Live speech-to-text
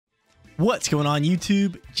What's going on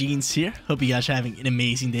YouTube? Jeans here. Hope you guys are having an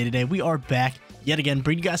amazing day today. We are back yet again,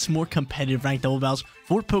 bringing you guys some more competitive ranked double battles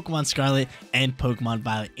for Pokemon Scarlet and Pokemon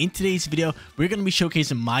Violet. In today's video, we're going to be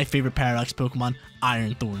showcasing my favorite Paradox Pokemon,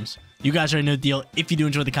 Iron Thorns. You guys already know the deal. If you do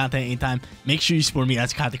enjoy the content anytime, make sure you support me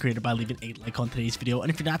as a content creator by leaving a like on today's video. And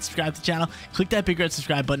if you're not subscribed to the channel, click that big red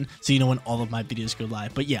subscribe button so you know when all of my videos go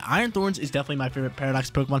live. But yeah, Iron Thorns is definitely my favorite Paradox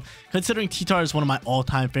Pokemon, considering THORNS is one of my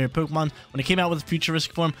all-time favorite Pokemon. When it came out with a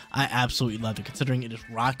futuristic form, I absolutely loved it, considering it is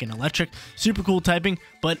rock and electric. Super cool typing,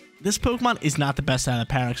 but this Pokemon is not the best out of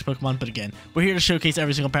the Paradox Pokemon. But again, we're here to showcase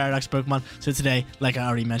every single Paradox Pokemon. So today, like I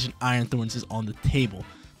already mentioned, Iron Thorns is on the table.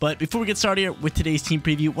 But before we get started here with today's team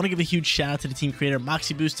preview, I want to give a huge shout out to the team creator,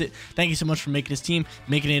 Moxie Boosted. Thank you so much for making this team,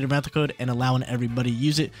 making it a rental code, and allowing everybody to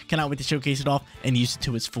use it. Cannot wait to showcase it off and use it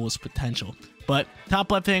to its fullest potential. But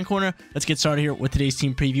top left hand corner, let's get started here with today's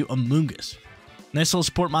team preview, Amoonguss. Nice little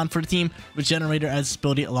support mod for the team, Regenerator as its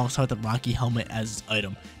ability alongside the Rocky Helmet as its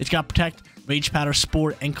item. It's got Protect, Rage Powder,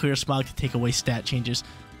 Spore, and Clear Smog to take away stat changes,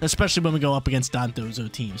 especially when we go up against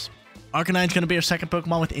Dondozo teams. Arcanine's going to be our second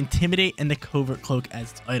Pokemon with Intimidate and the Covert Cloak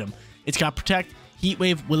as its item. It's got Protect, Heat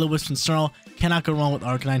Wave, Will-O-Wisp, and Snarl. Cannot go wrong with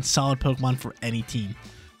Arcanine. Solid Pokemon for any team.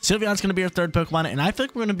 Sylveon's going to be our third Pokemon, and I feel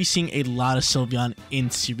like we're going to be seeing a lot of Sylveon in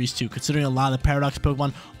Series 2, considering a lot of the Paradox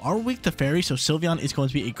Pokemon are weak to Fairy, so Sylveon is going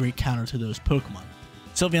to be a great counter to those Pokemon.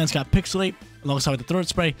 Sylveon's got Pixelate, alongside with the Throat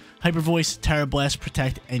Spray, Hyper Voice, Terra Blast,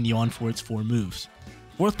 Protect, and Yawn for its 4 moves.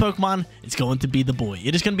 Fourth Pokemon is going to be the boy.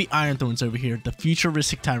 It is going to be Iron Thorns over here, the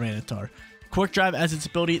futuristic Tyranitar. Quark Drive as its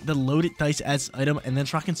ability, the Loaded Dice as its item, and then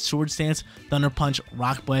it's rocking Sword Stance, Thunder Punch,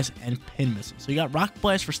 Rock Blast, and Pin Missile. So you got Rock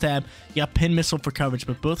Blast for stab, you got Pin Missile for coverage,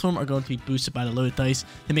 but both of them are going to be boosted by the Loaded Dice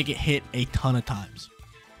to make it hit a ton of times.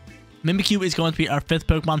 Mimikyu is going to be our fifth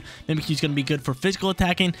Pokemon. Mimikyu is going to be good for physical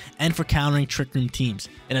attacking and for countering Trick Room teams.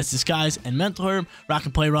 It has Disguise and Mental Herb, Rock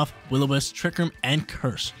and Play Rough, Will-O-Wisp, Trick Room, and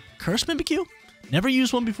Curse. Curse Mimikyu? Never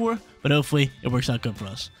used one before, but hopefully it works out good for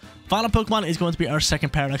us. Final Pokemon is going to be our second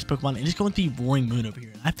Paradox Pokemon, and it's going to be Roaring Moon over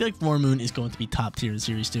here. I feel like Roaring Moon is going to be top tier in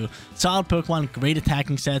Series 2. Solid Pokemon, great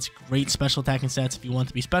attacking stats, great special attacking stats if you want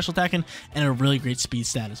to be special attacking, and a really great speed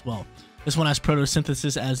stat as well. This one has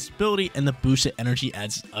Photosynthesis as its ability and the Boosted Energy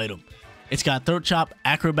as its item. It's got Throat Chop,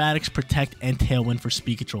 Acrobatics, Protect, and Tailwind for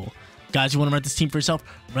speed control. Guys, you want to rent this team for yourself?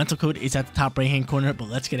 Rental code is at the top right hand corner, but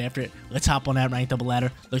let's get after it. Let's hop on that ranked double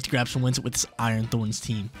ladder. Look to grab some wins with this Iron Thorns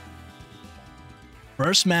team.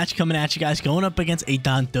 First match coming at you guys, going up against a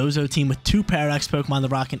Dondozo team with two Paradox Pokemon, the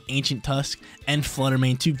Rock and Ancient Tusk, and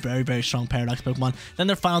Fluttermane, two very, very strong Paradox Pokemon. Then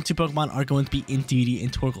their final two Pokemon are going to be Indeedee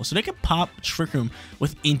and Torkoal. So they can pop Trick Room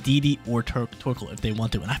with Indeedee or Torkoal if they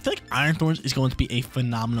want to. And I feel like Iron Thorns is going to be a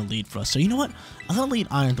phenomenal lead for us. So you know what? I'm going to lead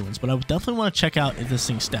Iron Thorns, but I would definitely want to check out this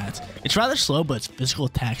thing's stats. It's rather slow, but its physical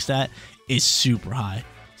attack stat is super high.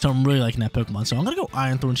 So I'm really liking that Pokemon. So I'm going to go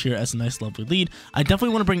Iron Thorns here as a nice, lovely lead. I definitely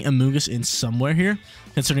want to bring Amoonguss in somewhere here,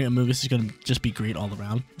 considering Amoonguss is going to just be great all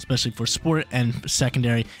around, especially for support and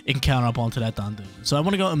secondary. It can counter up onto that Dondozo. So I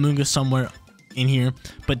want to go Amoonguss somewhere in here,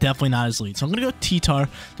 but definitely not as lead. So I'm going to go T-Tar.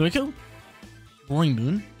 Do I go Roaring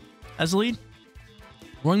Moon as a lead?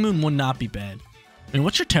 Roaring Moon would not be bad. I mean,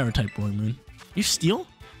 what's your Terra type, Roaring Moon? You Steel?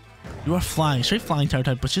 You are Flying. Straight Flying Terra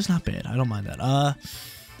type, which is not bad. I don't mind that.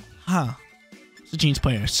 The Gene's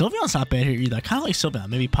player. Sylveon's not bad here either. I kind of like Sylveon.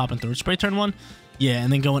 Maybe popping Throat Spray turn 1. Yeah,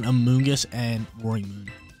 and then going Amoonguss and Roaring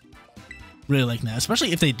Moon. Really like that.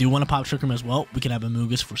 Especially if they do want to pop Trick Room as well. We can have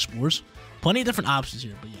Amoonguss for Spores. Plenty of different options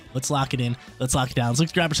here. But yeah, let's lock it in. Let's lock it down.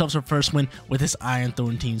 Let's grab ourselves our first win with this Iron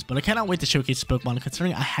Thorn teams. But I cannot wait to showcase this Pokemon,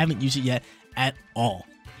 considering I haven't used it yet at all.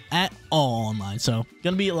 At all online. So,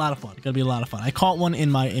 gonna be a lot of fun. Gonna be a lot of fun. I caught one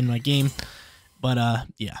in my game. But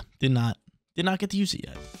yeah, did not get to use it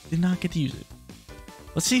yet. Did not get to use it.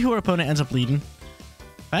 Let's see who our opponent ends up leading.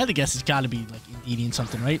 If I had to guess, it's got to be like Indeedee and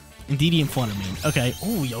something, right? Indeedee and Fluttermane. Okay.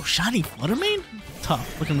 Oh, yo, shiny Fluttermane?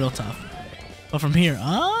 Tough. Looking real tough. But from here,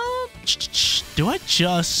 do I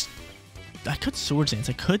just... I could Sword Dance.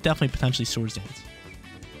 I could definitely potentially Sword Dance.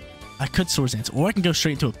 I could Sword Dance. Or I can go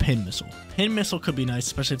straight into a Pin Missile. Pin Missile could be nice,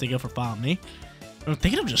 especially if they go for Follow Me. I'm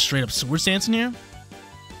thinking of just straight up Sword Dance in here. And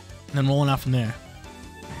then rolling out from there.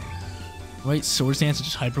 Right, Sword Dance and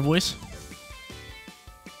just Hyper Voice.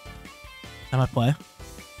 That my play.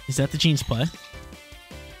 Is that the Gene's play?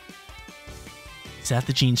 Is that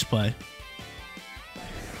the Gene's play?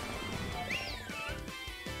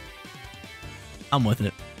 I'm with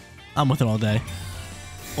it. I'm with it all day.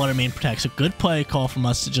 Fluttermane protects. A good play call from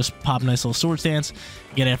us to just pop a nice little Sword Dance.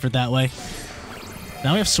 Get after it that way.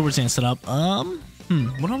 Now we have Sword Dance set up. What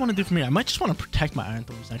do I want to do from here? I might just want to protect my Iron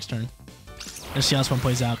Thorns next turn. Let's see how this one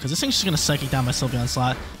plays out, because this thing's just going to Psychic down my Sylveon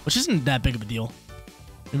slot, which isn't that big of a deal.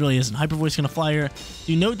 It really isn't. Hyper Voice gonna fly here.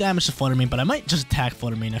 Do no damage to Flutter Mane, but I might just attack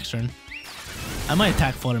Flutter Mane next turn. I might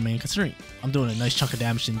attack Flutter Mane, considering I'm doing a nice chunk of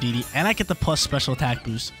damage to Indeedee, and I get the plus special attack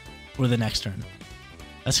boost for the next turn.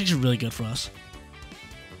 That's actually really good for us.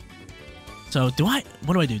 So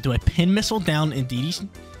what do I do? Do I Pin Missile down Indeedee,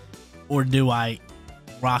 or do I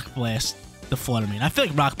Rock Blast the Flutter Mane? I feel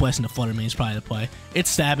like Rock Blasting the Flutter Mane is probably the play. It's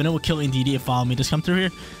stabbing, it will kill Indeedee if Follow Me does come through here.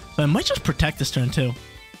 So I might just protect this turn too.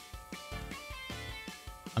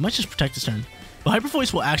 But Hyper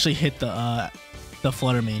Voice will actually hit the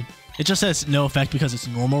Flutter Mane. It just has no effect because it's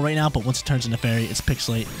normal right now, but once it turns into Fairy, it's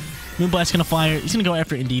Pixelate. Moonblast's gonna fire. He's gonna go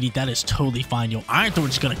after Indeedee. That is totally fine, yo. Iron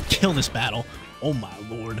Thorn's gonna kill this battle. Oh my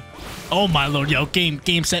lord. Oh my lord, yo.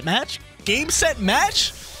 Game, set, match? Game, set,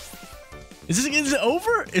 match? Is it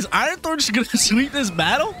over? Is Iron Thorn just gonna sweep this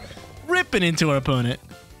battle? Ripping into our opponent.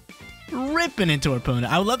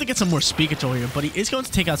 I would love to get some more Speed Control here, but he is going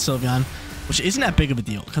to take out Sylveon, which isn't that big of a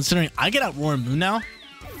deal, considering I get out Roaring Moon now,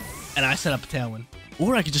 and I set up a Tailwind.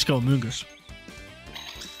 Or I could just go with Moongus.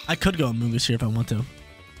 I could go with Moongus here if I want to.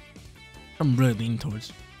 I'm really leaning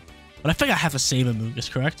towards. But I feel like I have to save a Moongus,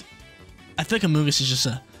 correct? I feel like a Moongus is just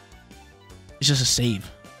a save.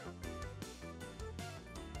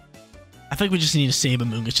 I think we just need to save a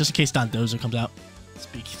Moongus just in case Dondozo comes out.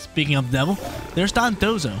 Speaking of the devil, there's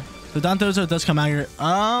Dondozo. So Dondozo does come out here.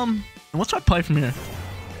 What's my play from here?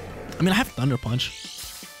 I mean, I have Thunder Punch.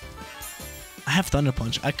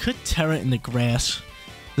 I could Terra in the grass.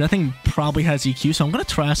 That thing probably has EQ, so I'm gonna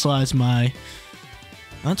Terrasilize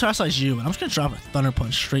you, and I'm just gonna drop a Thunder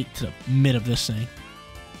Punch straight to the mid of this thing.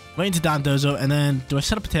 Right into Dondozo, and then do I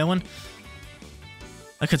set up a Tailwind?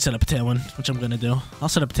 I could set up a Tailwind, which I'm gonna do. I'll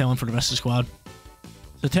set up a Tailwind for the rest of the squad.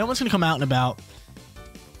 So Tailwind's gonna come out in about...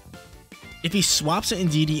 If he swaps it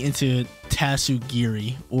Indeedee into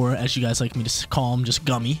Tatsugiri, or as you guys like me to call him, just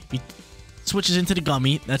Gummy. If he switches into the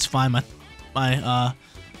Gummy, that's fine. My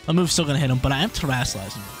move's still gonna hit him, but I am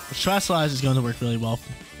Terrasilizing him. Terrasilize is going to work really well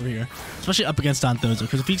for here, especially up against Dondozo,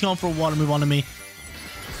 because if he's going for a water move onto me,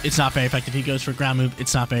 it's not very effective. If he goes for a ground move,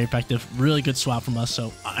 it's not very effective. Really good swap from us.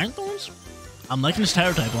 So Iron Thorns, I'm liking this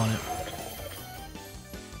Terror type on it.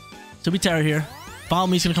 So we Terror here. Follow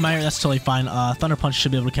Me's gonna come out here. That's totally fine. Thunder Punch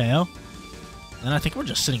should be able to KO. And I think we're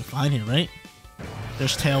just sitting fine here, right?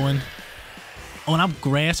 There's Tailwind. Oh, and I'm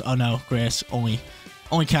Grass. Oh no, Grass only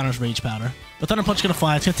counters Rage Powder. But Thunder Punch is gonna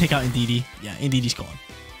fly. It's gonna take out Indeedee. Yeah, Indeedee's gone.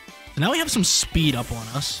 So now we have some speed up on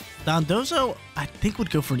us. Dondozo, I think, would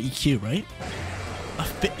go for an EQ, right?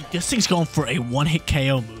 This thing's going for a one-hit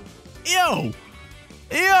KO move. Yo!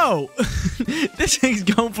 This thing's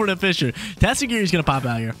going for the Fisher. Tatsugiri's gonna pop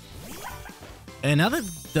out here. And now that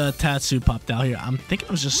the Tatsu popped out here, I'm thinking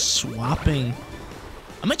I was just swapping.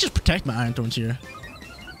 I might just protect my Iron Thorns here.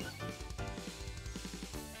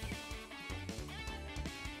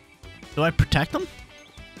 Do I protect them?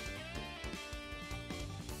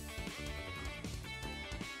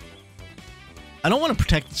 I don't want to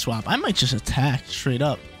protect the swap. I might just attack straight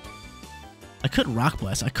up. I could Rock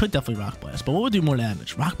Blast. I could definitely Rock Blast. But what would do more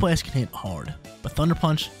damage? Rock Blast can hit hard. But Thunder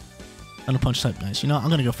Punch type nice. You know, I'm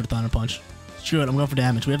going to go for the Thunder Punch. Screw it. I'm going for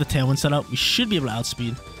damage. We have the Tailwind set up. We should be able to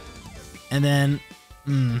outspeed. And then...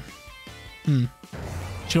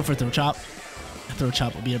 Let's go for a Throw Chop. A Throw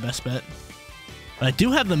Chop will be our best bet. But I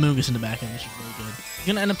do have the Moongus in the back end, which is really good. He's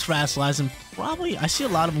going to end up Terrasilizing. Probably... I see a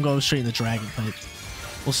lot of them go straight in the Dragon type.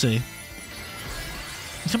 We'll see.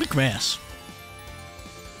 It's going to be Grass.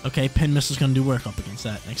 Okay, Pin Missile's going to do work up against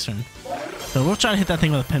that next turn. So we'll try to hit that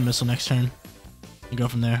thing with a Pin Missile next turn. And go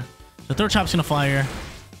from there. The Throw Chop's going to fly here.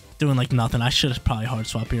 Doing like nothing. I should have probably hard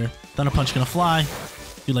swap here. Thunder Punch gonna fly.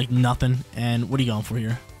 Do like nothing. And what are you going for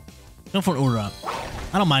here? Going for an Order Up.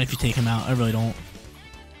 I don't mind if you take him out. I really don't.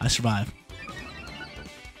 I survive.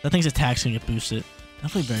 That thing's attack's gonna get boosted.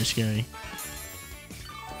 Definitely very scary.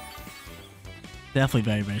 Definitely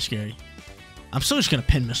very, very scary. I'm still just gonna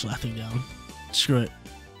Pin Missile that thing down. Screw it.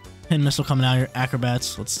 Pin Missile coming out here.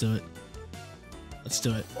 Acrobats. Let's do it. Let's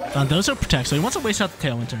do it. Dondozo protect. So he wants to waste out the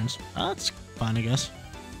Tailwind turns. That's fine, I guess.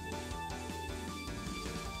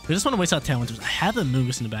 We just want to waste out Tailwind turns. I have the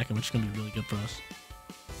Moongus in the back end, which is going to be really good for us.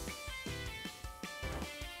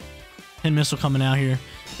 Pin Missile coming out here.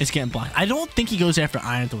 It's getting blocked. I don't think he goes after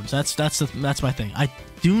Iron Thorns. That's my thing. I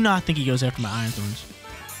do not think he goes after my Iron Thorns.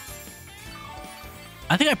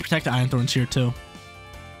 I think I protect the Iron Thorns here too.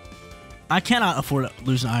 I cannot afford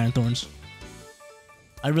losing Iron Thorns.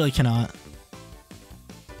 I really cannot.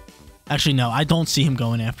 Actually, no. I don't see him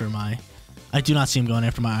going after my... I do not see him going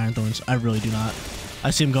after my Iron Thorns. I really do not. I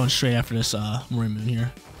see him going straight after this Maroon Moon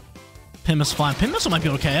here. Pin Missile flying. Pin Missile might be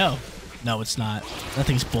able to KO. No, it's not. That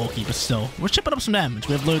thing's bulky, but still. We're chipping up some damage.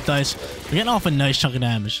 We have loaded dice. We're getting off a nice chunk of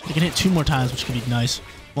damage. We can hit 2 more times, which could be nice.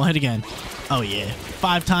 We'll hit again. Oh, yeah.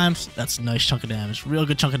 5 times. That's a nice chunk of damage. Real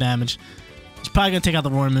good chunk of damage. He's probably going to take out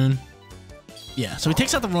the Roaring Moon. Yeah, so he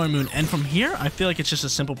takes out the Roaring Moon. And from here, I feel like it's just a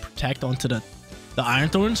simple protect onto the Iron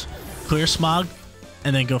Thorns. Clear Smog.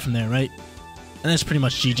 And then go from there, right? And then it's pretty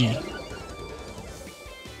much GG. And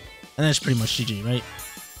then it's pretty much GG, right?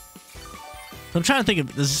 So I'm trying to think of,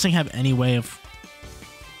 does this thing have any way of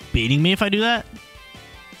beating me if I do that?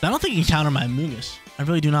 I don't think it can counter my Amoonguss. I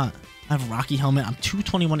really do not. I have Rocky Helmet. I'm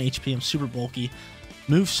 221 HP. I'm super bulky.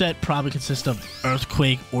 Moveset probably consists of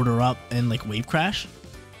Earthquake, Order Up, and like Wave Crash,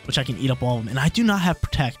 which I can eat up all of them. And I do not have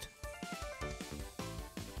Protect.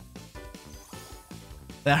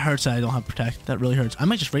 That hurts that I don't have Protect. That really hurts. I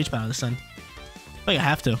might just Rage Powder this then. I think I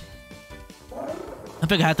have to. I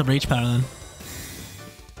think I have to Rage Powder then.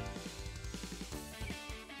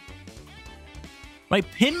 Right,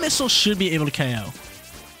 Pin Missile should be able to KO.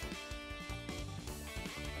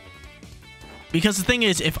 Because the thing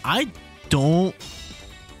is, if I don't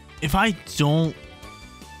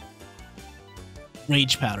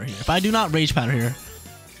Rage Powder here, if I do not Rage Powder here,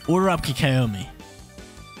 Order Up can KO me.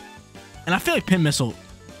 And I feel like Pin Missile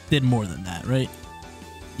did more than that, right?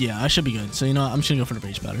 Yeah, I should be good. So, you know what? I'm just gonna go for the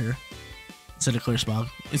Rage Powder here instead of Clear Smog.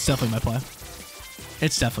 It's definitely my play.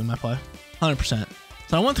 It's definitely my play. 100%.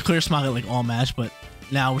 So I want the Clear Smog at like all match, but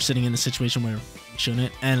now we're sitting in a situation where we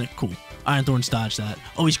shouldn't. And cool. Iron Thorns dodged that.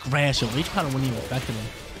 Oh, he's grass. Yo, Rage Powder wouldn't even affect him.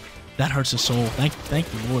 That hurts his soul. Thank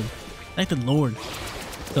the Lord. Thank the Lord.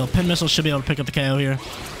 So Pin Missile should be able to pick up the KO here.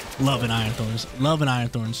 Loving Iron Thorns. Loving Iron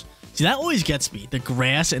Thorns. See, that always gets me. The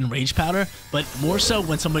grass and Rage Powder, but more so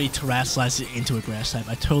when somebody terrestrializes it into a grass type.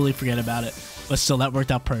 I totally forget about it. But still, that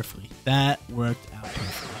worked out perfectly. That worked out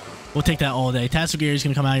perfectly. We'll take that all day. Tatsugiri is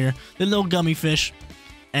going to come out here. The little gummy fish.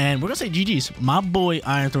 And we're going to say GG's. My boy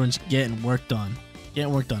Iron Thorns getting work done.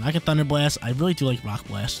 Getting work done. I can Thunder Blast. I really do like Rock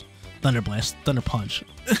Blast. Thunder Blast. Thunder Punch.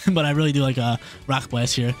 But I really do like Rock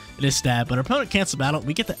Blast here. It is stab. But our opponent cancels battle.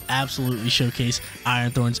 We get to absolutely showcase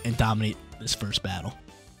Iron Thorns and dominate this first battle.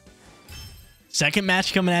 Second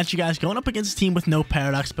match coming at you guys. Going up against a team with no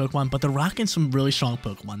Paradox Pokemon, but they're rocking some really strong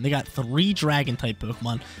Pokemon. They got 3 Dragon-type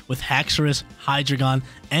Pokemon with Haxorus, Hydreigon,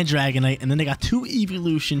 and Dragonite. And then they got 2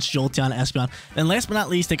 Evolutions, Jolteon, Espeon. And last but not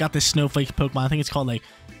least, they got this Snowflake Pokemon. I think it's called like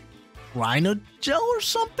Rhino Gel or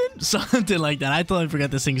something? Something like that. I totally forgot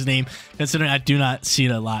this thing's name, considering I do not see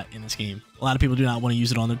it a lot in this game. A lot of people do not want to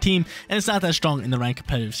use it on their team, and it's not that strong in the ranked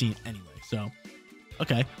competitive scene anyway. So,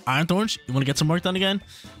 okay. Iron Thorns, you want to get some work done again?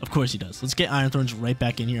 Of course he does. Let's get Iron Thorns right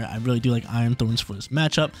back in here. I really do like Iron Thorns for this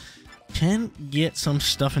matchup. Can get some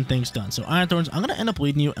stuff and things done. So Iron Thorns, I'm going to end up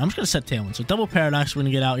leading you. I'm just going to set Tailwind. So double Paradox, we're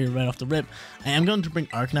going to get out here right off the rip. I am going to bring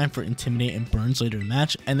Arcanine for Intimidate and Burns later in the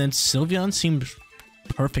match. And then Sylveon seems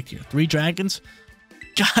perfect here. 3 dragons.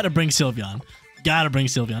 Gotta bring Sylveon. Gotta bring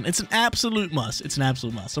Sylveon. It's an absolute must. It's an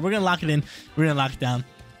absolute must. So we're going to lock it in. We're going to lock it down.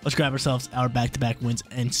 Let's grab ourselves our back-to-back wins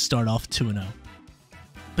and start off 2-0.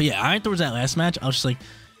 But yeah, Iron Thorns that last match, I was just like,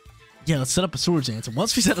 yeah, let's set up a Swords Dance. And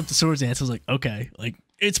once we set up the Swords Dance, I was like, okay, like,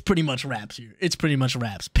 it's pretty much wraps here. It's pretty much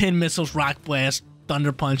wraps. Pin Missiles, Rock Blast,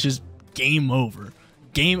 Thunder Punches, game over.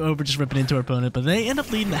 Game over, just ripping into our opponent. But they end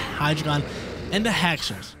up leading the Hydreigon and the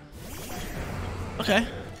Haxorus. Okay.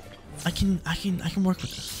 I can work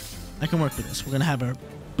with this. I can work with this. We're gonna have our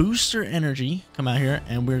booster energy come out here,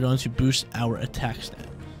 and we're going to boost our attack stat.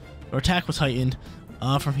 Our attack was heightened.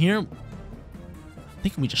 From here, I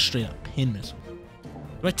think we just straight up Pin Missile.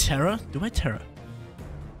 Do I Terra? Do I Terra?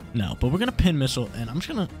 No, but we're gonna Pin Missile, and I'm just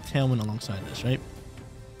gonna Tailwind alongside this, right?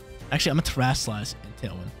 Actually, I'm gonna Terrasilize and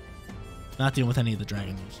Tailwind. Not dealing with any of the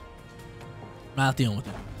Dragon moves. Not dealing with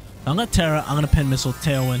it. I'm gonna Terra. I'm gonna Pin Missile,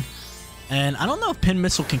 Tailwind, and I don't know if Pin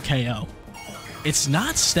Missile can KO. It's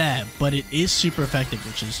not stab, but it is super effective,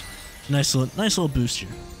 which is a nice little boost here.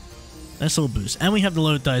 Nice little boost, and we have the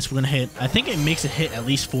load dice. We're gonna hit. I think it makes it hit at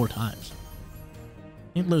least 4 times.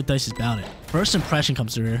 I think load dice is about it. First impression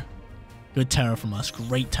comes through here. Good Terra from us.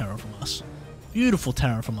 Great Terra from us. Beautiful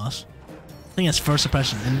Terra from us. I think that's first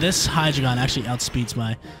impression. And this Hydreigon actually outspeeds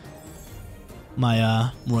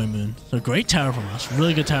my Roy Moon. So great Terra from us.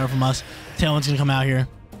 Really good Terra from us. Tailwind's going to come out here.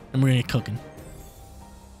 And we're going to get cooking.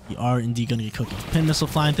 We are indeed going to get cooking. Pin Missile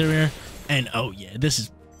flying through here. And oh yeah, this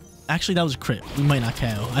is... Actually, that was a crit. We might not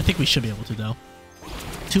KO. I think we should be able to though.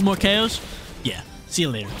 2 more KOs? Yeah. See you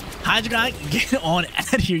later. Hydreigon, get on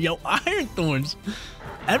out of here. Yo, Iron Thorns.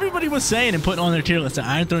 Everybody was saying and putting on their tier list that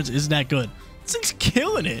Iron Thorns isn't that good. This thing's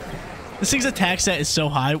killing it. This thing's attack stat is so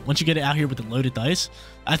high once you get it out here with the loaded dice.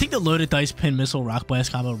 I think the loaded dice Pin Missile Rock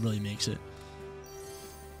Blast combo really makes it.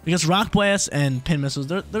 Because Rock Blast and Pin Missiles,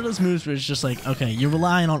 they're those moves where it's just like, okay, you're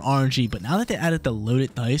relying on RNG, but now that they added the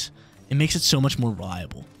loaded dice, it makes it so much more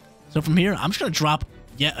reliable. So from here, I'm just going to drop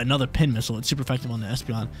yet another Pin Missile. It's super effective on the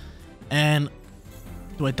Espeon. And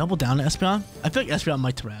do I double down to Espeon? I feel like Espeon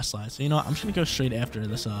might Terrasilize. So you know what? I'm just going to go straight after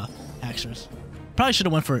this Haxorus. Probably should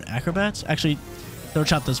have went for Acrobats. Actually, Throat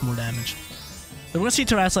Chop does more damage. So we're going to see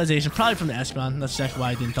Terrasilization probably from the Espeon. That's exactly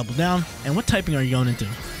why I didn't double down. And what typing are you going into?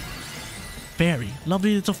 Fairy.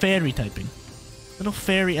 Lovely little fairy typing. Little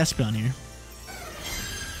fairy Espeon here.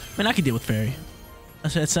 I mean, I can deal with fairy.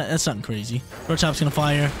 That's nothing crazy. Throat Chop's going to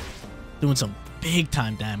fly here. Doing some big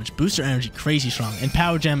time damage. Booster energy crazy strong. And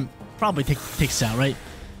Power Gem probably takes us out, right?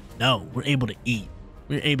 No, we're able to eat.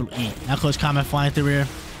 We're able to eat. Now close combat flying through here.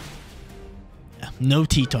 Yeah, no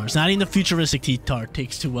T-Tars. Not even the futuristic T-Tar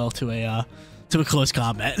takes too well to a close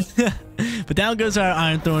combat. But down goes our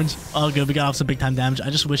Iron Thorns. All good. We got off some big time damage.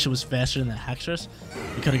 I just wish it was faster than the Haxorus.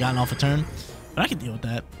 We could have gotten off a turn. But I can deal with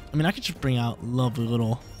that. I mean, I could just bring out lovely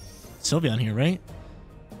little Sylveon here, right?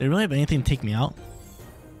 Do they really have anything to take me out?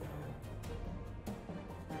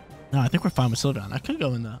 No, I think we're fine with Sylveon. I could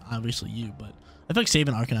go into, obviously, you, but I feel like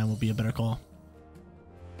saving Arcanine will be a better call.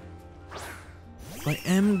 I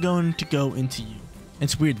am going to go into you.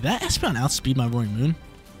 It's weird. Did that Espeon outspeed my Roaring Moon?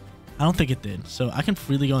 I don't think it did. So I can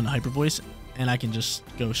freely go into Hyper Voice, and I can just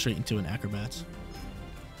go straight into an Acrobats.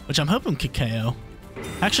 Which I'm hoping could KO.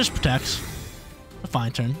 Haxorus protects. A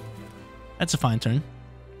fine turn. That's a fine turn.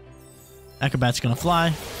 Acrobats gonna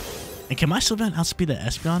fly. And can my Sylveon outspeed the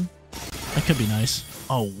Espeon? That could be nice.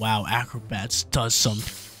 Oh, wow. Acrobats does some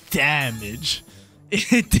damage.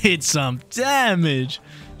 It did some damage.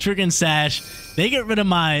 Trigger and Sash. They get rid of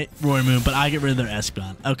my Roaring Moon, but I get rid of their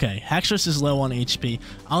Espeon. Okay. Haxorus is low on HP.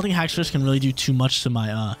 I don't think Haxorus can really do too much to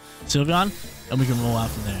my Sylveon, and we can roll out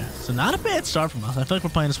from there. So not a bad start from us. I feel like we're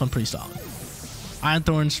playing this one pretty solid. Iron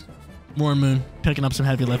Thorns, Roaring Moon, picking up some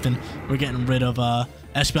heavy lifting. We're getting rid of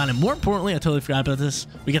Espeon, and more importantly, I totally forgot about this,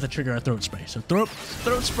 we get to trigger our Throat Spray. So throat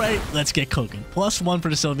Spray, let's get cooking. +1 for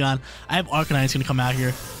the Sylveon. I have Arcanine's going to come out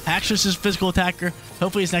here. Haxorus is physical attacker.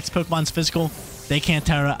 Hopefully his next Pokemon's physical. They can't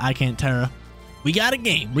Terra, I can't Terra. We got a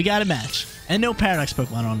game. We got a match. And no Paradox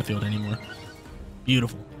Pokemon on the field anymore.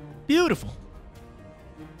 Beautiful. Beautiful.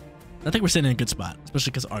 I think we're sitting in a good spot,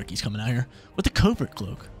 especially because Arky's coming out here with the Covert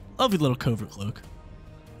Cloak. Lovely little Covert Cloak.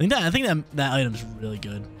 I think that item is really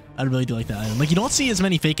good. I really do like that item. Like, you don't see as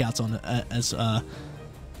many fake outs on as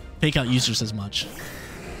fake out users as much.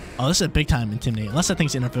 Oh, this is a big time Intimidate. Unless that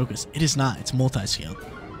thing's inner focus. It is not. It's multi-scale.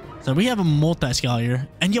 So we have a multi-scale here.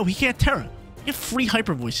 And yo, he can't Terra. We have free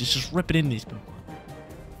Hyper Voices. Just rip it into these Pokemon.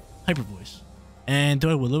 Hyper Voice. And do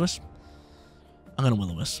I Will-O-Wisp? I'm gonna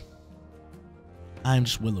Will-O-Wisp. I'm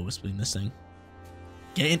just Will-O-Wisping this thing.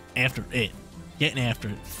 Getting after it. Getting after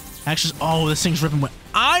it. Actually, oh, this thing's ripping with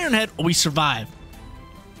Iron Head. Oh, we survive.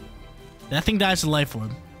 That thing dies to life for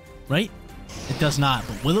him, right? It does not,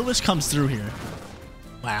 but Will-O-Wisp comes through here.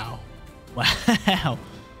 Wow. Wow.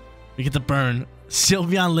 We get the burn.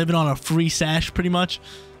 Sylveon living on a free Sash, pretty much.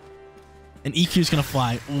 And EQ's gonna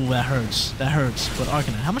fly. Ooh, that hurts. That hurts. But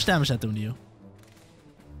Arcanine, how much damage is that doing to you?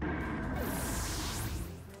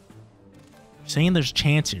 Saying there's a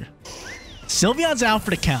chance here. Sylveon's out for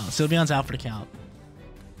the count. Sylveon's out for the count.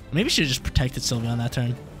 Maybe we should have just protected Sylveon that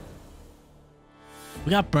turn. We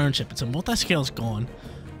got Burn Chip. It's a multi-scale's gone.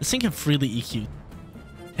 This thing can freely EQ.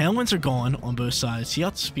 Tailwinds are gone on both sides. He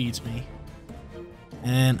outspeeds me.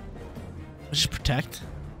 And let's just protect.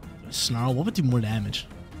 Snarl. What would do more damage?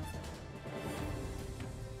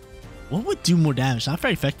 What would do more damage? Not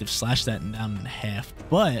very effective. Slash that down in half.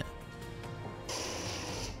 But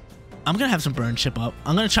I'm going to have some Burn Chip up.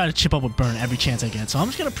 I'm going to try to chip up with Burn every chance I get. So I'm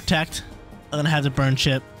just going to protect. I'm going to have the Burn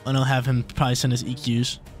Chip. I'm going to have him probably send his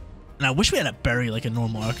EQs. And I wish we had a Berry like a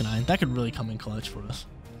normal Arcanine. That could really come in clutch for us.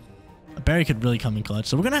 A Berry could really come in clutch.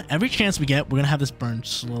 So we're going to, every chance we get, we're going to have this Burn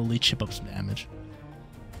slowly chip up some damage.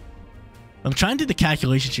 I'm trying to do the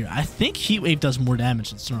calculations here. I think Heat Wave does more damage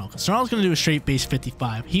than Snarl. Because Snarl's going to do a straight base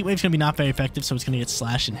 55. Heat Wave's going to be not very effective, so it's going to get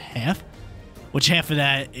slashed in half. Which half of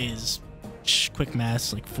that is, quick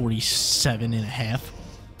math, like 47 and a half.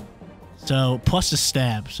 So, plus the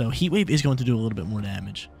stab. So, Heat Wave is going to do a little bit more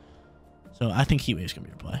damage. So, I think Heat Wave's going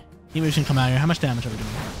to be your play. Heat Wave's going to come out here. How much damage are we doing?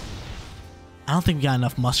 I don't think we got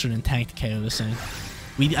enough mustard and tank to KO this thing.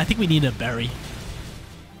 I think we need a Berry.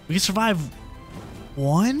 We can survive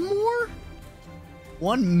one more?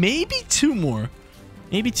 One, maybe two more.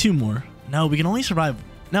 Maybe two more. No, we can only survive.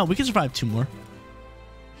 No, we can survive two more.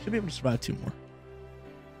 Should be able to survive two more.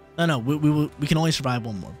 No, we can only survive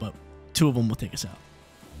one more, but two of them will take us out.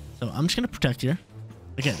 So I'm just gonna protect here.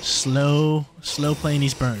 Again, slow playing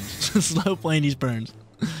these burns. Slow playing these burns.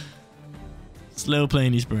 Slow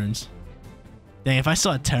playing these burns. Dang, if I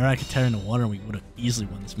saw a Terra, I could Terra in the water and we would have easily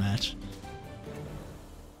won this match.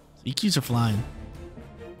 So EQs are flying.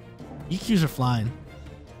 EQs are flying.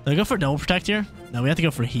 Do I go for a double protect here? No, we have to go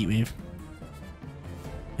for a heat wave.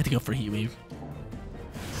 We have to go for a heat wave.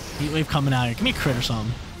 Heat wave coming out here. Give me a crit or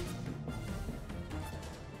something.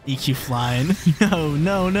 EQ flying. No,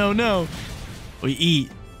 no, no, no. We eat.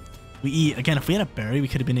 We eat. Again, if we had a berry, we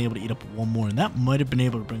could have been able to eat up one more, and that might have been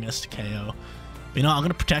able to bring us to KO. But you know, I'm going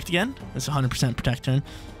to protect again. It's 100% protect turn.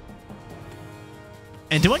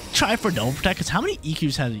 And do I try for double protect? Because how many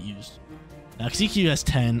EQs has it used? Now, because EQ has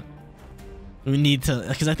 10. We need to...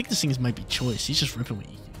 Because I think this thing might be choice. He's just ripping with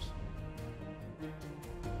EQs.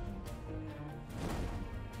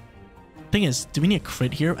 Thing is, do we need a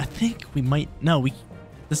crit here? I think we might... No, we...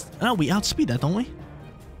 No, we outspeed that, don't we?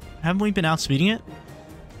 Haven't we been outspeeding it?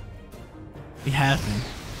 We have been.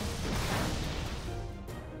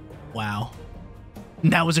 Wow.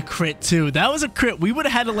 That was a crit, too. That was a crit. We would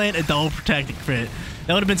have had to land a double protected crit.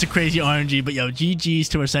 That would have been some crazy RNG. But, yo, GG's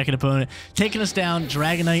to our second opponent. Taking us down,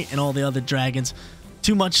 Dragonite and all the other dragons.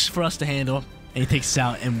 Too much for us to handle. And he takes us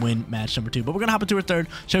out and win match number 2. But we're going to hop into our third,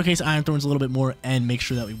 showcase Iron Thorns a little bit more, and make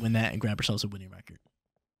sure that we win that and grab ourselves a winning record.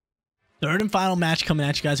 Third and final match coming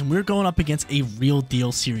at you guys, and we're going up against a real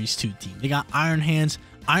deal Series 2 team. They got Iron Hands,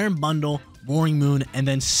 Iron Bundle, Roaring Moon, and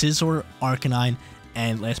then Scizor, Arcanine,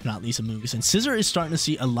 and last but not least, Amoonguss. And Scizor is starting to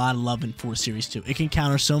see a lot of love in 4 Series 2. It can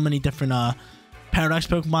counter so many different Paradox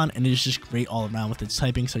Pokemon, and it is just great all around with its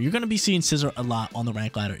typing. So you're going to be seeing Scizor a lot on the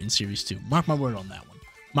rank ladder in Series 2. Mark my word on that one.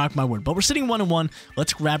 Mark my word. But we're sitting 1-1.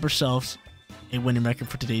 Let's grab ourselves a winning record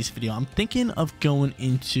for today's video. I'm thinking of going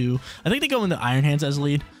into... I think they go into Iron Hands as a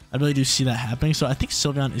lead. I really do see that happening. So I think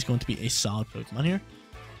Sylveon is going to be a solid Pokemon here.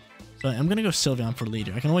 So I'm going to go Sylveon for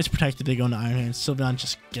leader. I can always protect if they go into Iron Hands. Sylveon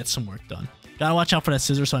just gets some work done. Gotta watch out for that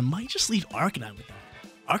Scizor, so I might just lead Arcanine with that.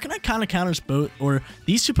 Arcanine kind of counters both, or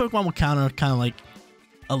these two Pokemon will counter kind of like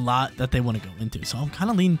a lot that they want to go into. So I'm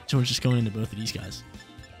kind of leaning towards just going into both of these guys.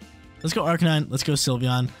 Let's go Arcanine. Let's go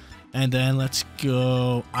Sylveon. And then let's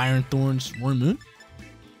go Iron Thorns, Roaring Moon.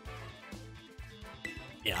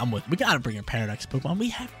 Yeah, I'm with. We gotta bring a Paradox Pokemon. We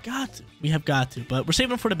have got to. We have got to. But we're saving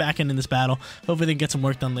them for the back end in this battle. Hopefully they can get some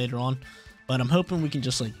work done later on. But I'm hoping we can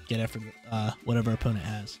just like get after whatever our opponent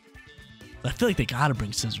has. But I feel like they gotta bring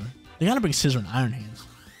Scizor. They gotta bring Scizor and Iron Hands.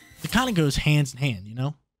 It kind of goes hands in hand, you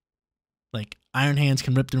know? Like, Iron Hands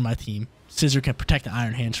can rip through my team. Scizor can protect the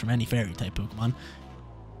Iron Hands from any fairy type Pokemon.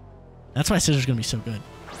 That's why Scizor's gonna be so good.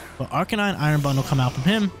 But Arcanine, Iron Bundle come out from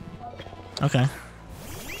him. Okay.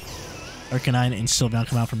 Arcanine and Sylveon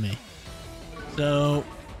come out from me. So,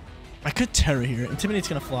 I could Terra here. Intimidate's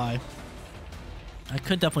gonna fly. I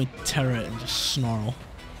could definitely Terra and just Snarl.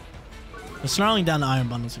 But snarling down the Iron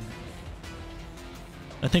Bundle's gonna be...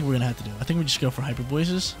 I think we're gonna have to do. I think we just go for Hyper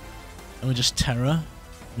Voices. And we just Terra.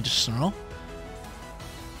 We just Snarl.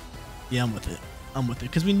 Yeah, I'm with it. I'm with it.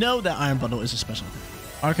 Because we know that Iron Bundle is a special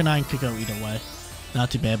attack. Arcanine could go either way.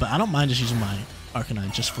 Not too bad, but I don't mind just using my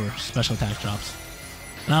Arcanine just for special attack drops.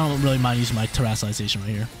 And I don't really mind using my Terrassalization right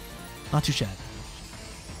here. Not too shabby.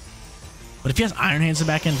 But if he has Iron Hands in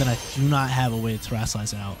the back end, then I do not have a way to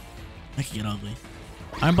Terrassalize it out. That could get ugly.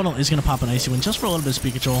 Iron Bundle is going to pop an Icy Wind just for a little bit of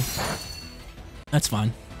Speed Control. That's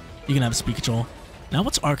fine. You can have a Speed Control. Now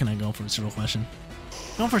what's Arcanine going for? It's a real question.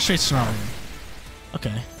 Going for a straight Snarl here.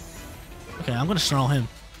 Okay. Okay, I'm going to Snarl him.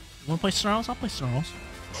 You want to play Snarls? I'll play Snarls.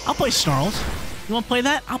 I'll play Snarls. You want to play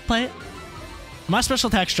that? I'll play it. My special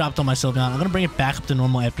attack's dropped on my Sylveon. I'm going to bring it back up to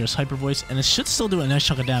normal after this Hyper Voice, and it should still do a nice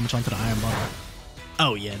chunk of damage onto the Iron Bundle.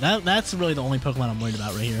 Oh yeah, that's really the only Pokemon I'm worried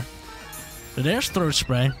about right here. So there's Throat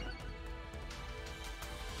Spray.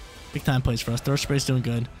 Big time plays for us. Throat Spray's doing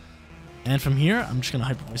good. And from here, I'm just going to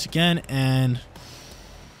Hyper Voice again, and...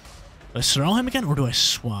 Do I Snarl him again, or do I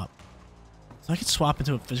swap? So I could swap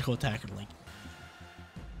into a physical attacker, like...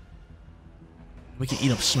 We can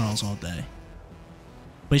eat up Snarls all day.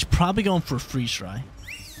 But he's probably going for a Freeze Dry.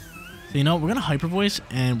 So you know, we're going to Hyper Voice,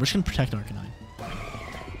 and we're just going to protect Arcanine.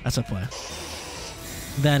 That's our play.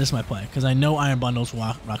 That is my play, because I know Iron Bundles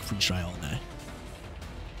rock Freeze Dry all day.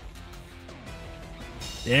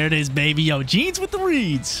 There it is, baby. Yo, Jeans with the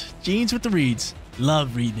reads. Jeans with the reads.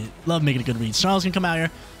 Love reading it. Love making a good read. Snarl's going to come out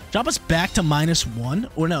here. Drop us back to -1.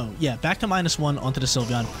 Or no, yeah, back to -1 onto the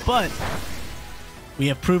Sylveon. But we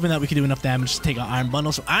have proven that we can do enough damage to take out Iron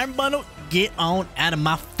Bundle. So Iron Bundle, get on out of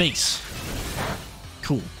my face.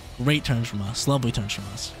 Cool. Great turns from us. Lovely turns from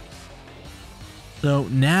us. So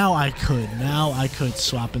now I could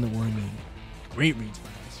swap in the Roaring Moon. Great reads by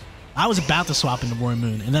us. I was about to swap in the Roaring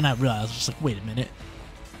Moon, and then I realized, I was just like, wait a minute.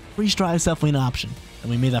 Freeze Dry is definitely an option.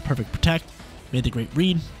 And we made that perfect protect. Made the great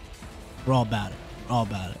read. We're all about it. We're all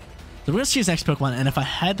about it. So we're going to see his next Pokemon, and if I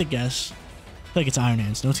had to guess, I feel like it's Iron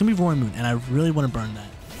Hands. No, it's going to be Roaring Moon, and I really want to burn that.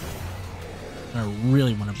 I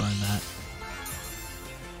really want to burn that.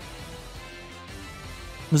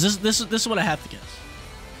 This is what I have to guess.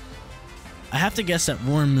 I have to guess that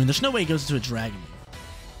Roaring Moon. There's no way he goes into a Dragon Moon.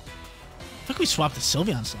 I think we swapped the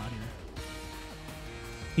Sylveon slot here.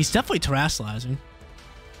 He's definitely terrestrializing.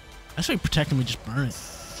 That's why protect him. We just burn it.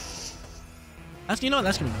 You know what?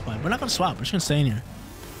 That's gonna be fine. We're not gonna swap. We're just gonna stay in here.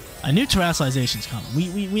 I knew terrestrialization's coming.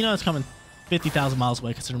 We know it's coming 50,000 miles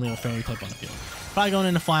away considering we have a fairy type on the field. Probably going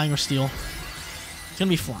into flying or steel. It's gonna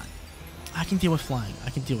be flying. I can deal with flying. I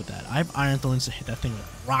can deal with that. I have Iron Thorns to hit that thing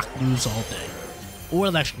with rock moves all day. Or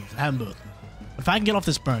electric moves. I have them both. If I can get off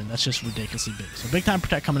this burn, that's just ridiculously big. So big time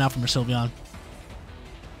protect coming out from our Sylveon.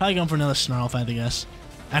 Probably going for another Snarl if I had to guess.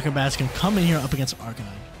 Acrobats can come in here up against Arcanine.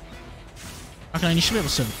 Arcanine, you should be able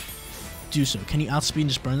to do so. Can you outspeed and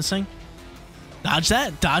just burn this thing? Dodge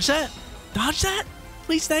that. Dodge that. Dodge that.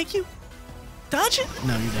 Please, thank you. Dodge it.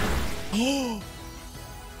 No, you're dead. Oh.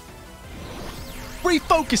 Free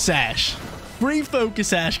Focus Sash. Free Focus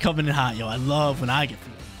Sash coming in hot. Yo, I love when I get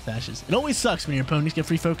free Focus Sashes. It always sucks when your opponents get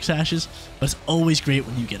free Focus Sashes, but it's always great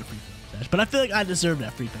when you get a free Focus Sash. But I feel like I deserve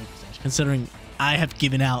that free Focus Sash, considering I have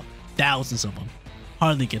given out thousands of them.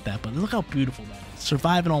 Hardly get that, but look how beautiful that is.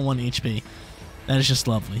 Surviving on 1 HP. That is just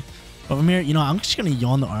lovely. But from here, you know, I'm just going to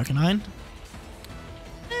yawn the Arcanine.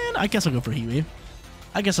 And I guess I'll go for a Heat Wave.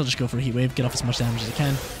 I guess I'll just go for a Heat Wave, get off as much damage as I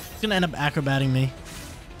can. It's going to end up acrobating me.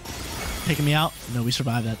 Taking me out. No, we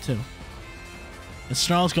survived that too. And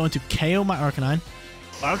Snarl's going to KO my Arcanine.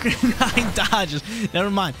 Arcanine dodges. Never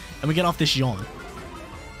mind. And we get off this yawn.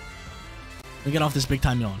 We get off this big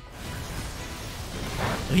time yawn.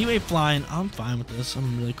 So Heat Wave flying. I'm fine with this.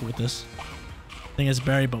 I'm really cool with this. Thing is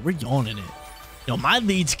buried, but we're yawning it. Yo, my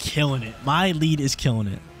lead's killing it. My lead is killing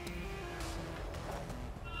it.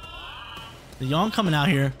 The yawn coming out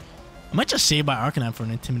here. I might just save my Arcanine for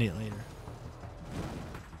an Intimidate later.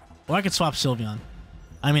 Or I could swap Sylveon.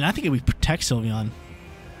 I mean, I think if we protect Sylveon,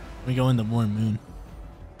 we go into Roaring Moon.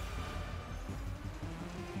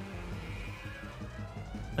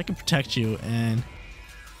 I can protect you and...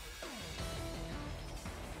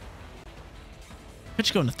 I could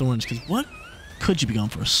just go into Thorns, because what could you be going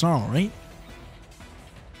for? A Snarl, right?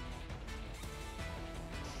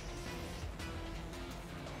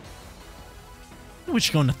 We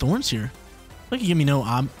should go into Thorns here. Like you give me no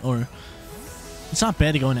or it's not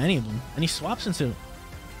bad to go into any of them. And he swaps into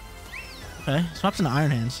swaps into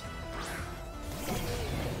Iron Hands.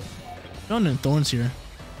 Going into Thorns here.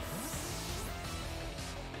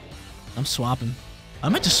 I'm swapping. I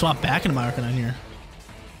might just swap back into my Arcanine here.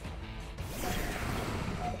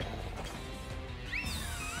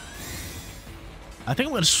 I think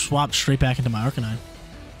I'm gonna swap straight back into my Arcanine.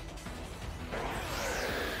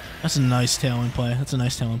 That's a nice Tailwind play. That's a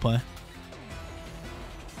nice Tailwind play.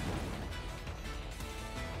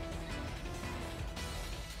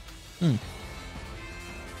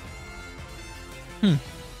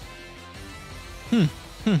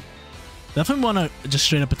 Definitely want to just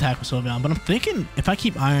straight up attack with Sylveon, but I'm thinking if I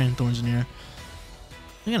keep Iron Thorns in here,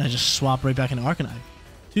 I'm gonna just swap right back into Arcanine.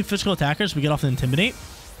 2 physical attackers, we get off the Intimidate.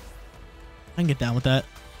 I can get down with that.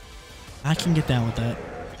 I can get down with that.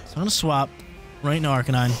 So I'm gonna swap right into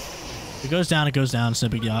Arcanine. If it goes down, it goes down. It's no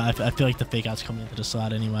big deal. I feel like the Fake Out's coming into the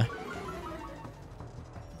slot anyway.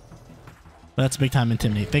 But that's a big time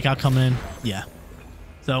Intimidate. Fake Out coming in. Yeah.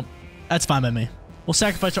 So that's fine by me. We'll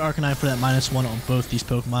sacrifice our Arcanine for that -1 on both these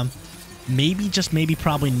Pokemon. Maybe, just maybe,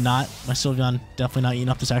 probably not. My Sylveon definitely not eating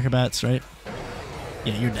up this Acrobats, right?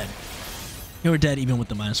 Yeah, you're dead. You're dead even with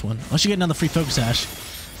the -1. Unless you get another free Focus Sash.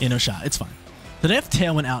 Yeah, no shot. It's fine. So they have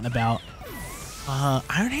Tailwind out and about.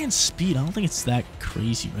 Iron Hand speed. I don't think it's that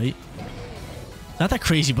crazy, right? Not that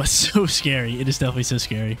crazy, but so scary. It is definitely so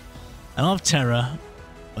scary. I don't have Terra,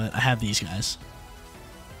 but I have these guys.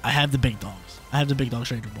 I have the big dogs. I have the big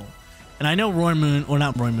dogs ready to roll. And I know Roaring Moon, or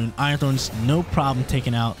not Roaring Moon, Iron Thorns, no problem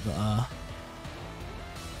taking out the,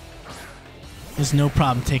 there's no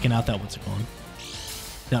problem taking out that, what's it called?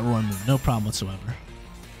 That Roaring Moon. No problem whatsoever.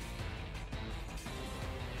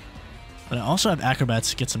 But I also have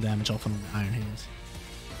Acrobats to get some damage off from Iron Hands.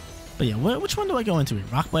 But yeah, which one do I go into here?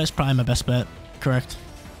 Rock Blast, probably my best bet. Correct?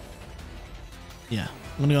 Yeah,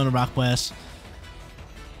 I'm going to go into Rock Blast.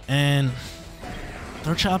 And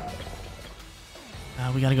Third Chop.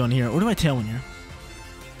 We got to go in here. Or do I Tailwind here?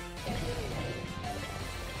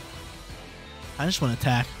 I just want to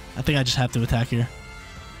attack. I think I just have to attack here.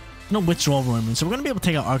 No withdrawal Roaring Moon. So we're going to be able to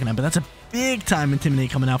take out Arcanine, but that's a big time Intimidate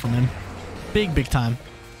coming out from him. Big time.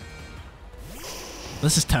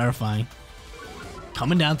 This is terrifying.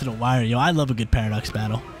 coming down to the wire. Yo, I love a good Paradox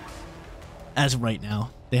battle. As of right now.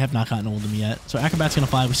 They have not gotten old of me yet. So Acrobat's going to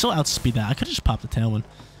fly. We still outspeed that. I could have just popped the Tailwind.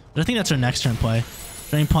 But I think that's our next turn play.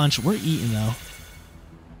 Drain Punch. We're eating, though.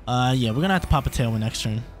 Yeah, we're going to have to pop a Tailwind next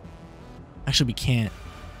turn. Actually, we can't.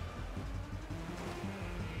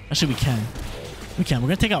 Actually, we can. We can. We're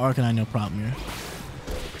going to take out Arcanine, no problem here.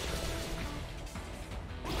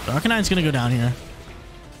 So Arcanine's going to go down here.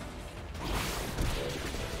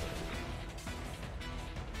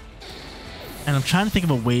 And I'm trying to think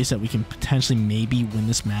of ways that we can potentially maybe win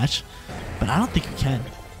this match. But I don't think we can.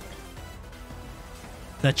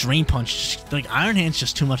 That Drain Punch, like Iron Hand's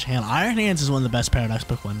just too much handle. Iron Hands is one of the best Paradox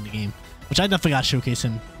Pokemon in the game. Which I definitely got to showcase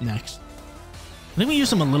him next. I think we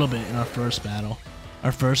used him a little bit in our first battle.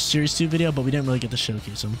 Our first Series 2 video, but we didn't really get to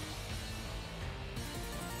showcase him.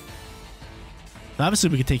 So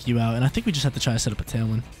obviously we could take you out, and I think we just have to try to set up a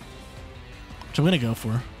Tailwind. Which I'm going to go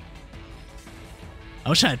for. I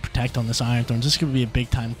wish I had Protect on this Iron Thorns. This could be a big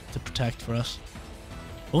time to protect for us.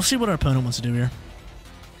 We'll see what our opponent wants to do here.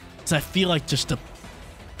 Because I feel like just to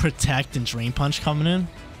Protect and Drain Punch coming in.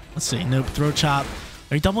 Let's see. Nope. Throat Chop.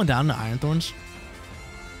 Are you doubling down to Iron Thorns?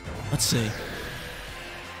 Let's see.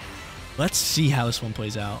 Let's see how this one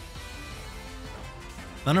plays out.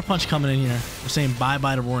 Thunder Punch coming in here. We're saying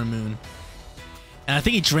bye-bye to Roaring Moon. And I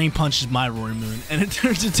think he Drain Punches my Roaring Moon. And it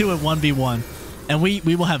turns into a 1v1. And we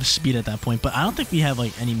will have speed at that point, but I don't think we have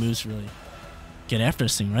like any moves to really get after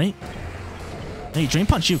this thing, right? Hey, Drain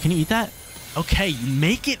Punch you. Can you eat that? Okay, you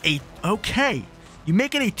make it a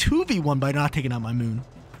 2v1 by not taking out my Moon.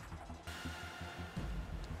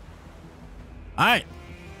 Alright.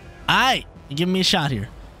 Alright. You're giving me a shot here.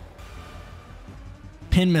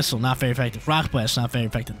 Pin Missile, not very effective. Rock Blast, not very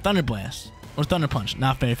effective. Thunder Blast. Or Thunder Punch,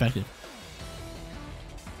 not very effective.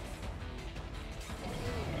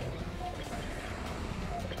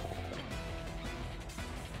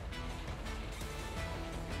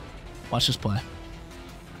 Watch this play.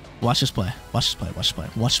 Watch this play. Watch this play. Watch this play.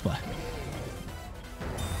 Watch this play.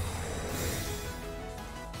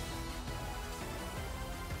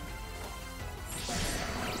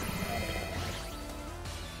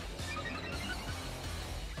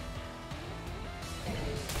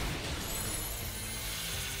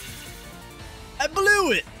 I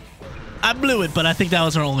blew it. I blew it, but I think that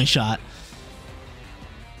was our only shot.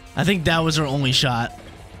 I think that was our only shot.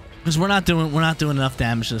 Because we're not doing enough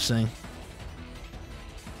damage to this thing.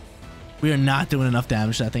 We are not doing enough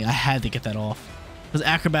damage to that thing. I had to get that off. Because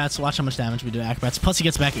Acrobats, watch how much damage we do to Acrobats. Plus he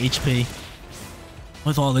gets back HP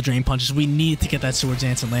with all the Drain Punches. We need to get that Swords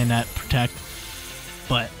Dance and land that Protect.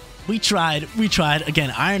 But we tried. We tried.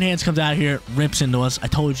 Again, Iron Hands comes out here, rips into us. I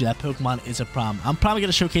told you that Pokemon is a problem. I'm probably going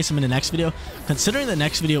to showcase him in the next video. Considering the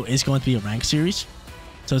next video is going to be a rank series.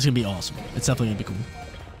 So it's going to be awesome. It's definitely going to be cool.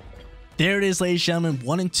 There it is, ladies and gentlemen.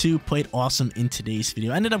 1 and 2 played awesome in today's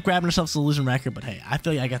video. I ended up grabbing ourselves a losing record, but hey, I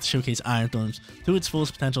feel like I got to showcase Iron Thorns to its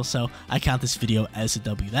fullest potential, so I count this video as a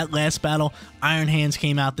W. That last battle, Iron Hands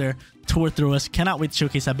came out there, tore through us. Cannot wait to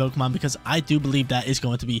showcase that Pokemon because I do believe that is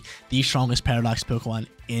going to be the strongest Paradox Pokemon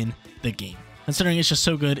in the game. Considering it's just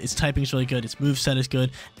so good, its typing is really good, its moveset is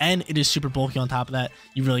good, and it is super bulky on top of that.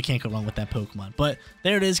 You really can't go wrong with that Pokemon. But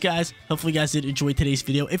there it is, guys. Hopefully you guys did enjoy today's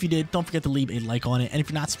video. If you did, don't forget to leave a like on it. And if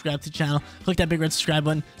you're not subscribed to the channel, click that big red subscribe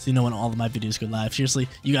button so you know when all of my videos go live. Seriously,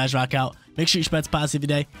 you guys rock out. Make sure you spread positive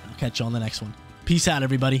today, and I'll catch you on the next one. Peace out,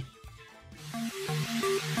 everybody.